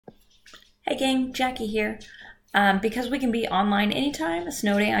Hi gang, Jackie here. Because we can be online anytime, a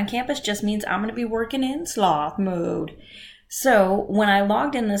snow day on campus just means I'm going to be working in sloth mode. So when I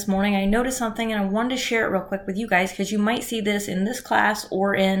logged in this morning, I noticed something and I wanted to share it real quick with you guys because you might see this in this class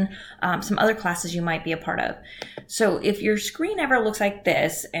or in some other classes you might be a part of. So if your screen ever looks like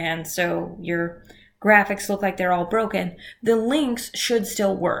this and so your graphics look like they're all broken, the links should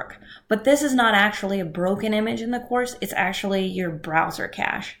still work. But this is not actually a broken image in the course, it's actually your browser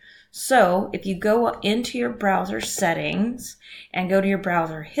cache. So if you go into your browser settings and go to your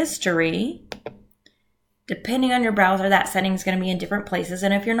browser history, depending on your browser, that setting is going to be in different places.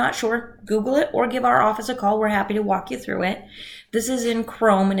 And if you're not sure, Google it or give our office a call. We're happy to walk you through it. This is in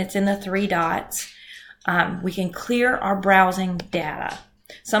Chrome and it's in the three dots. We can clear our browsing data.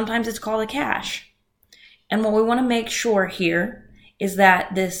 Sometimes it's called a cache. And what we want to make sure here is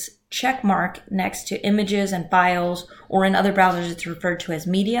that this check mark next to images and files, or in other browsers it's referred to as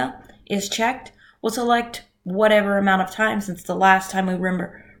media, is checked. We'll select whatever amount of time since the last time we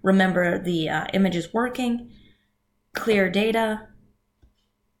remember the image is working. Clear data.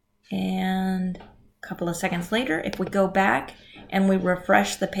 And a couple of seconds later, if we go back and we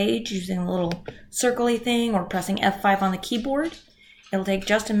refresh the page using the little circle-y thing or pressing F5 on the keyboard, it'll take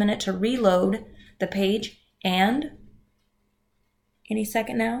just a minute to reload the page, and any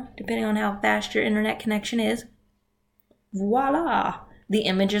second now, depending on how fast your internet connection is, voila, the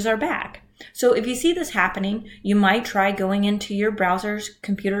images are back. So if you see this happening, you might try going into your browser's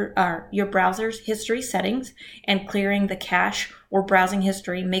your browser's history settings and clearing the cache or browsing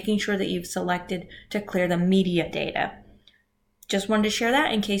history, making sure that you've selected to clear the media data. Just wanted to share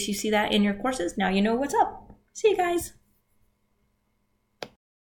that in case you see that in your courses. Now you know what's up. See you guys.